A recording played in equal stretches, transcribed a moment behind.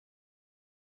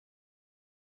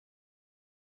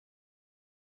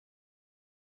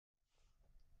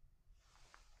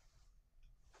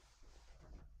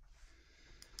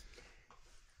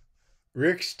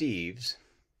Rick Steves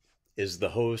is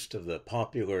the host of the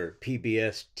popular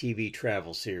PBS TV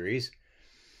travel series.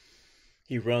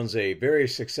 He runs a very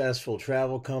successful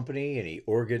travel company and he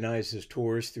organizes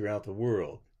tours throughout the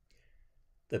world.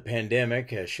 The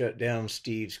pandemic has shut down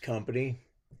Steves' company.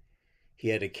 He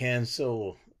had to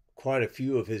cancel quite a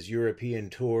few of his European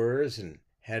tours and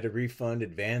had to refund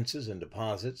advances and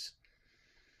deposits.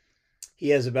 He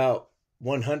has about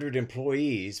 100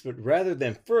 employees, but rather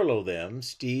than furlough them,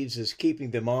 Steves is keeping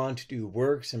them on to do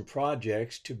works and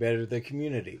projects to better the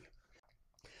community.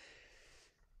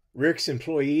 Rick's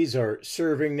employees are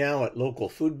serving now at local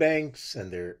food banks,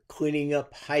 and they're cleaning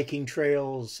up hiking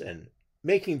trails and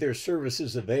making their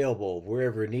services available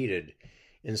wherever needed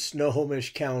in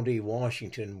Snohomish County,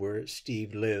 Washington, where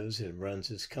Steve lives and runs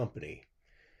his company.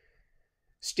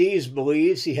 Steves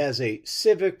believes he has a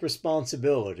civic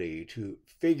responsibility to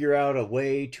figure out a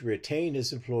way to retain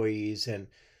his employees and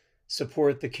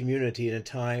support the community in a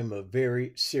time of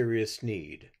very serious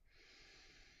need.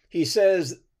 He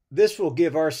says this will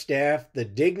give our staff the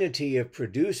dignity of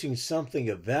producing something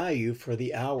of value for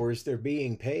the hours they're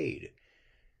being paid.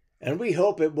 And we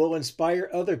hope it will inspire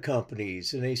other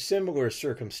companies in a similar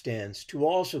circumstance to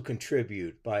also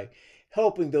contribute by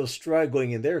helping those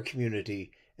struggling in their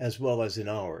community as well as in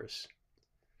ours.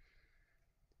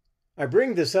 I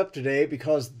bring this up today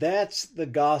because that's the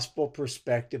gospel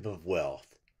perspective of wealth.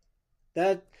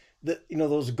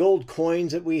 Those gold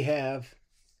coins that we have,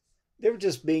 they're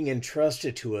just being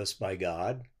entrusted to us by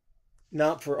God,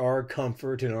 not for our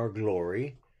comfort and our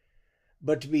glory,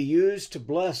 but to be used to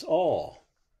bless all.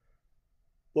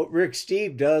 What Rick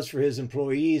Steves does for his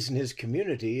employees and his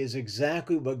community is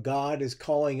exactly what God is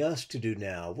calling us to do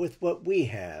now with what we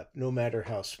have, no matter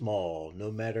how small,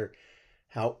 no matter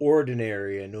how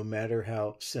ordinary, and no matter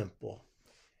how simple.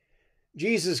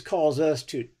 Jesus calls us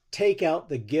to take out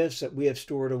the gifts that we have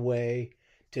stored away,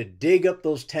 to dig up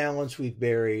those talents we've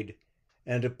buried,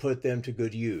 and to put them to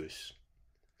good use.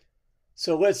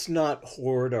 So let's not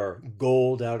hoard our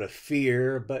gold out of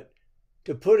fear, but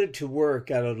to put it to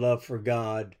work out of love for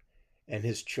God and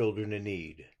his children in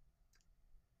need.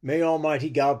 May Almighty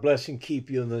God bless and keep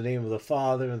you in the name of the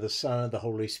Father, and the Son, and the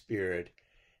Holy Spirit.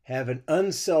 Have an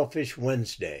unselfish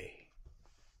Wednesday.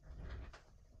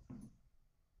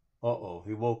 Uh-oh,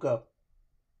 he woke up.